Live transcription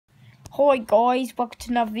Hi guys, welcome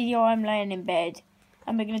to another video. I'm laying in bed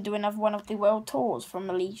and we're going to do another one of the world tours from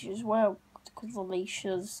Alicia as well, because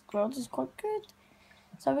Alicia's world is quite good.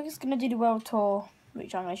 So we're just going to do the world tour,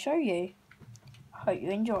 which I'm going to show you. I hope you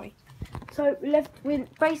enjoy. So we're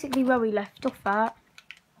basically where we left off at.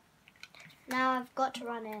 Now I've got to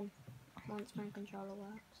run in once my controller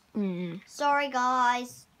works. Sorry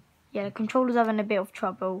guys. Yeah, the controller's having a bit of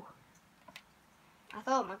trouble. I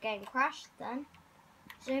thought my game crashed then.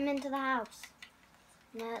 Zoom into the house.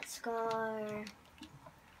 Let's go.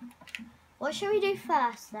 What should we do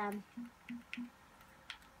first then?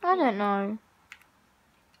 I don't know.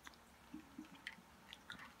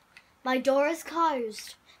 My door is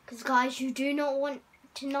closed. Because guys, you do not want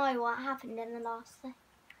to know what happened in the last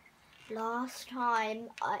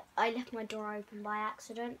time I left my door open by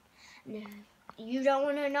accident. No, you don't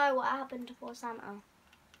want to know what happened to poor Santa.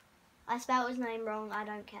 I spelled his name wrong, I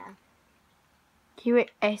don't care.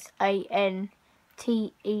 Santer.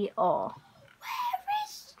 Where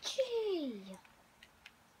is she?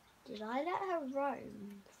 Did I let her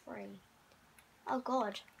roam free? Oh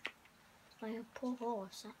God, my poor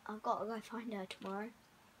horse. I've got to go find her tomorrow.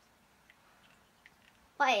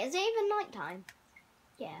 Wait, is it even night time?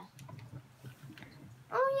 Yeah.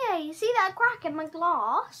 Oh yeah, you see that crack in my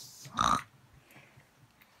glass?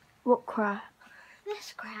 What crack?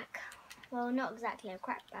 This crack. Well, not exactly a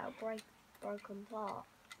crack, but a broken part.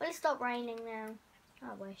 Will it stop raining now?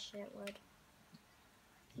 I wish it would.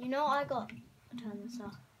 You know what I got? I'll turn this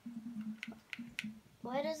off.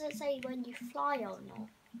 Where does it say when you fly or not?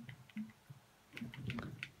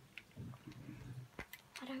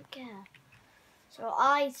 I don't care. So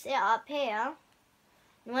I sit up here,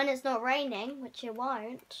 and when it's not raining, which it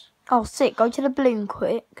won't. Oh, sick. Go to the balloon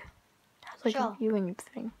quick. That's like Sure. a viewing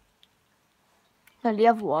thing. No, the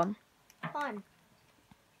other one. Fine.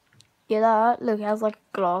 Yeah, that. Look, it has like a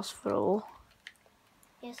glass floor.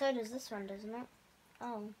 Yeah, so does this one, doesn't it?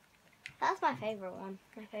 Oh. That's my favourite one.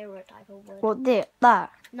 My favourite type of wood. What,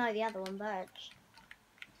 that? No, the other one, birch.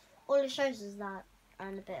 All it shows is that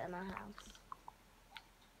and a bit of my house.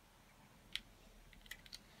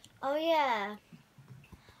 Oh yeah.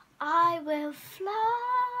 I will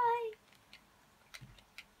fly.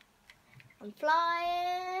 I'm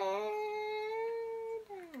flying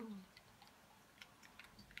down.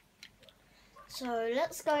 So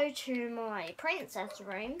let's go to my princess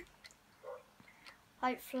room.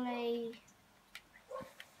 Hopefully.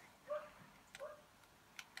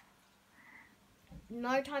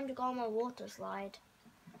 No time to go on my water slide.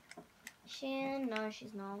 No,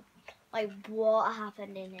 she's not. Like, what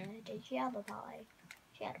happened in here? Did she have a party?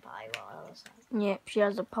 She had a party while I was there. Yep, she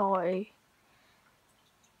has a party.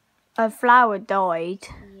 Her flower died.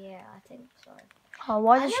 Yeah, I think so. Oh,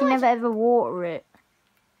 why does she never ever water it?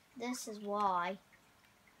 This is why.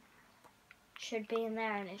 It should be in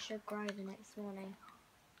there and it should grow the next morning.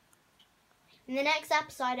 In the next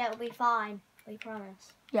episode, it'll be fine. We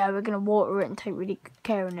promise. Yeah, we're going to water it and take really good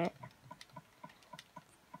care of it.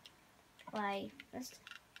 Wait, that's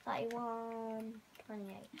 31,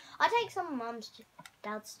 28. I take some of Mum's,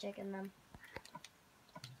 Dad's chicken then.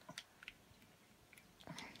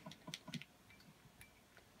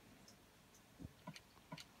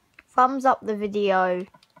 Thumbs up the video,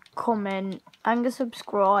 comment, and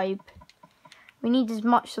subscribe. We need as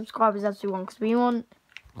much subscribers as we want, because we want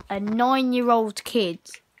a 9-year-old kid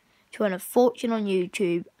to earn a fortune on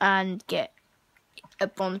YouTube and get a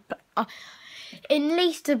bronze, at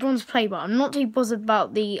least a bronze play button. I'm not too bothered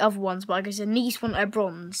about the other ones, but I guess at least want a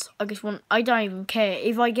bronze. I don't even care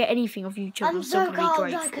if I get anything off YouTube. I'm so still gonna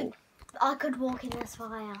be grateful. I could walk in this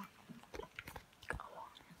fire.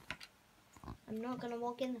 I'm not gonna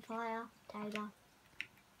walk in the fire, Taylor.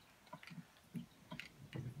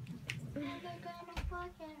 Never gonna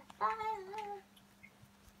walk in the fire.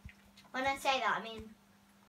 When I say that, I mean